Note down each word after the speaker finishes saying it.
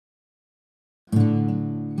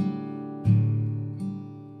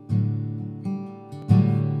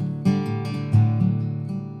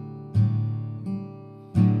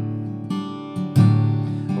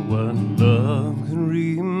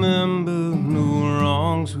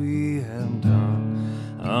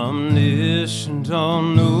omniscient,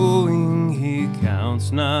 all-knowing, he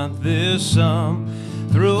counts not their sum,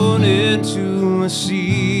 thrown into a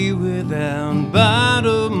sea without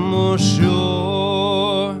bottom or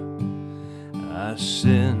shore. Our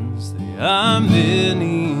sins, they are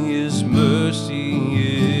many, his mercy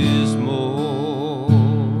is more.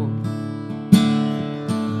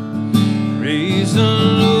 Praise the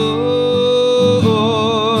Lord,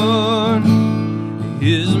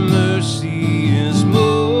 his mercy is more.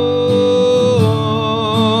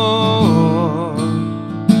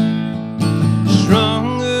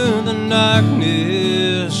 Stronger than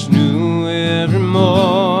darkness, new every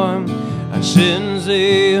morn. Our sins,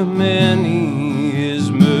 they are many,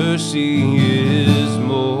 his mercy is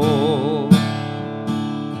more.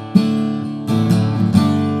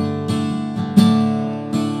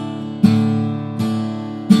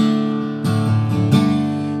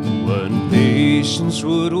 What patience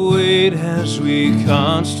would wait as we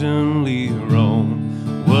constantly roam?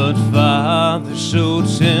 What Father so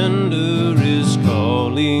tender is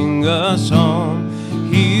calling us home?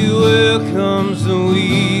 He welcomes the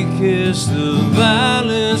weakest, the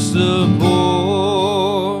vilest, the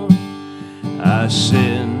poor. Our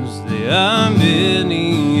sins, they are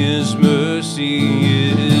many, his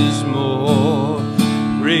mercy is more.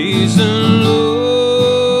 Praise the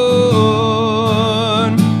Lord,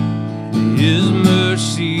 his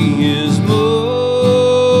mercy is more.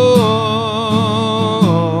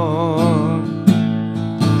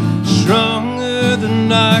 Stronger than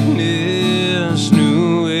darkness,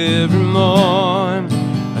 new every morn.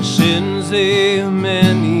 Our sins, they are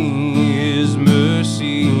many, his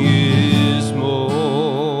mercy is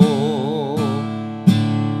more.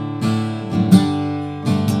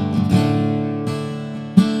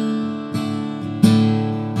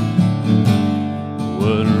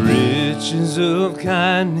 What riches of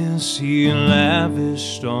kindness he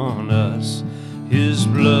lavished on us. His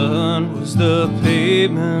blood was the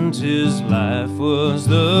payment, his life was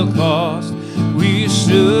the cost. We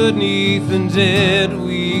stood 'neath the debt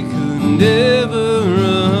we could never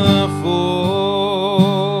afford.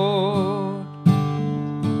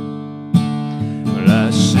 But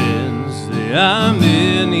our sins, they are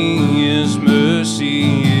many, his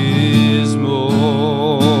mercy is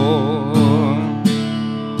more.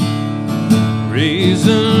 Praise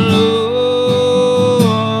the Lord,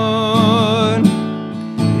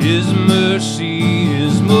 his mercy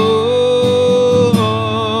is more.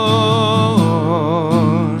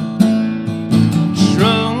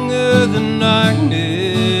 Stronger than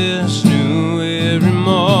darkness, new every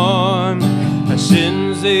morn. Our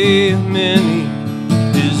sins, they are many,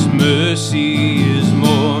 his mercy is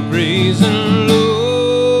more. Praise the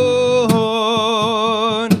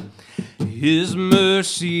Lord, his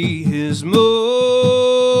mercy is more.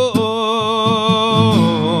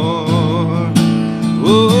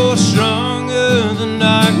 Oh, stronger than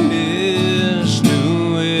darkness,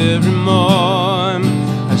 new every morn.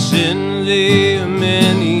 Our sins, they are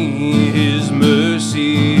many, his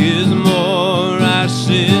mercy is more. Our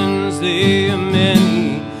sins, they are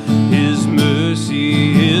many, his mercy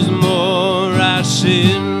is more. Our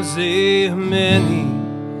sins, they are many,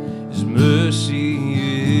 his mercy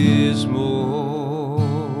is more.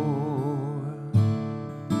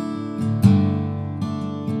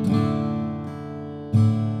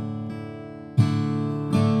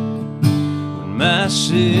 When my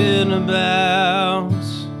sin abounds,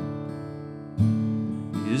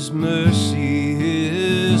 his mercy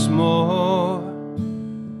is more.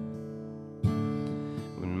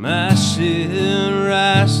 When my sin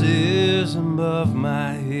rises above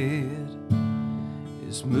my head,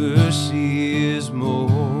 his mercy is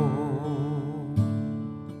more.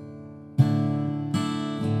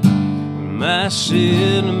 When my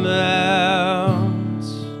sin abounds,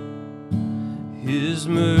 his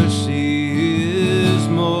mercy is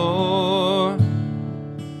more.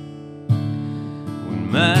 When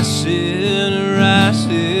my sin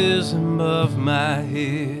rises above my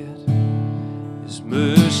head, his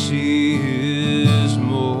mercy is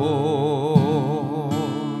more.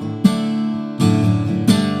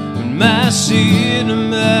 When my sin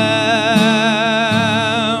abounds,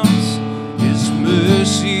 his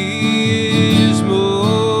mercy is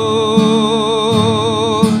more.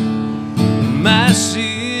 When my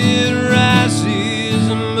sin rises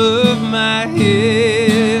above my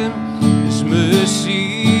head, his mercy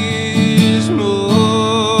is more.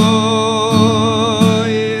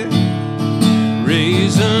 Yeah.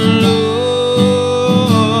 Praise the Lord,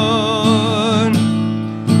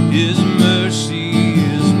 his mercy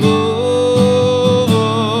is more.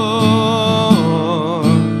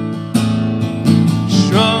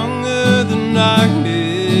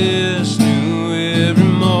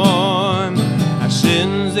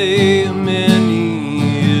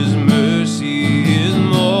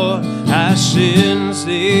 my sins,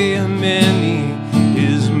 they are many,